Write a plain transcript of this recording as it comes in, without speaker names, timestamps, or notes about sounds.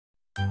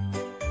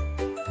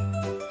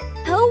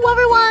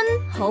everyone!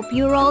 Hope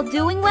you're all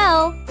doing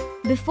well.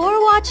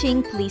 Before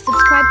watching, please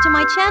subscribe to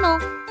my channel.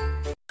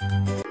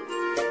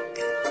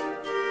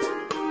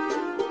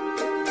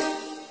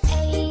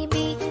 A,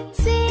 B,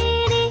 C,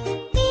 D,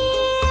 E,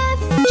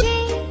 F, G,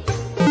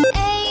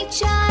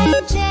 H,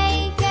 I, J,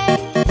 K,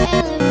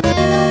 L, M,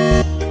 N, O,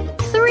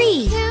 P,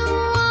 3. Q,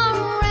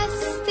 R, S,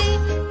 T,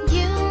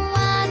 U,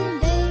 and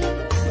V,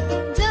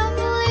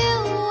 W,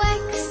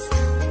 X,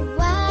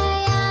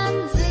 Y, and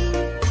Z.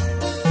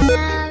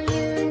 Now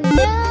you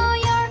know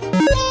your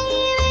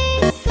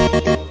ABC.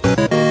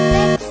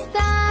 Next I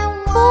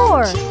want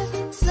 4. you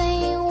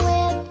sing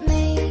with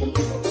me.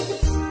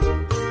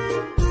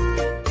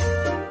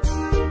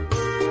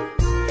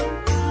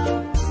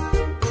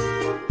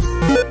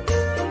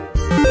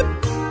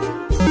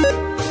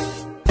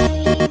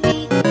 A,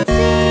 B, C,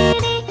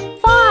 D,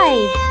 5.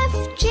 F,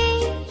 G,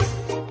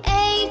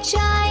 H,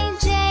 I,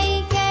 J,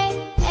 K,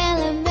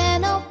 L, M,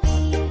 N, O, P,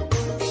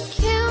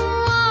 Q,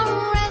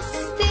 R, S,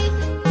 T,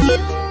 U,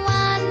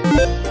 and V,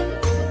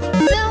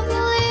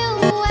 W,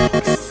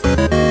 X, Y,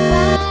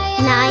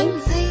 9.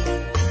 and Z.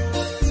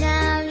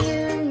 Now you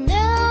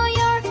know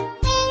your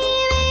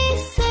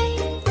ABC.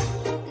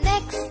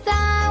 Next I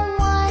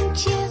want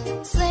you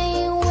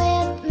sing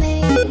with me.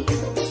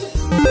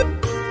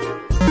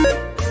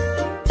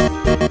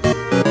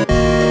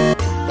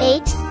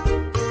 8.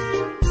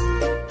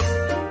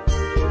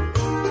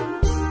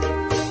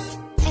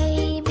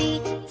 A,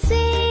 B, C,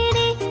 D,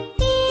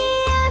 E,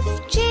 F,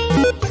 G,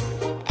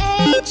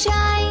 H,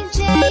 I, J,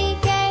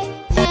 K,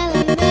 L,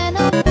 M, N, O,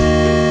 P,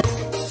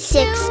 6. Q,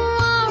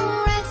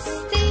 R, S,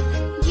 T,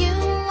 U,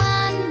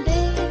 and V,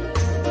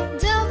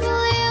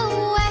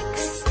 W,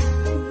 X,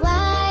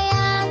 Y,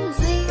 and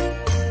Z.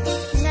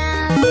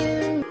 Now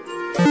you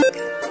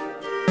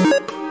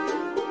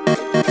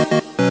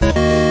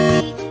A,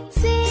 B,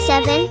 C,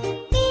 7.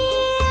 E,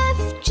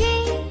 F, G,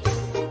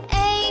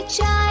 H,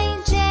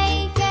 I, J,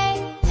 K,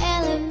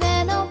 L, M,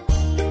 N, O, P,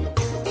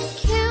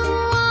 Q,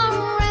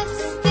 R, S,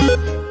 T,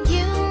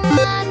 U,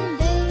 and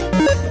V,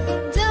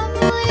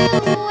 W,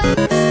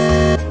 X,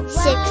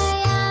 6.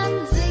 Y, and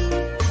Z.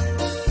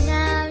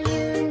 Now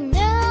you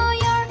know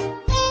your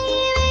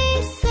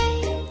ABC.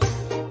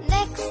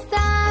 Next I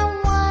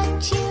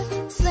want you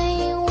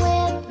sing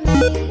with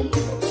me.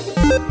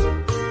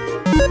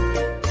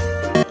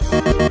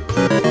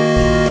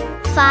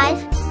 5.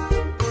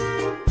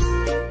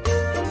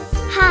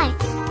 Hi.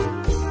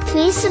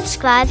 Please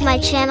subscribe my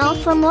channel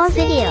for more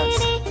videos.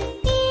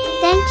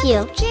 Thank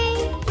you.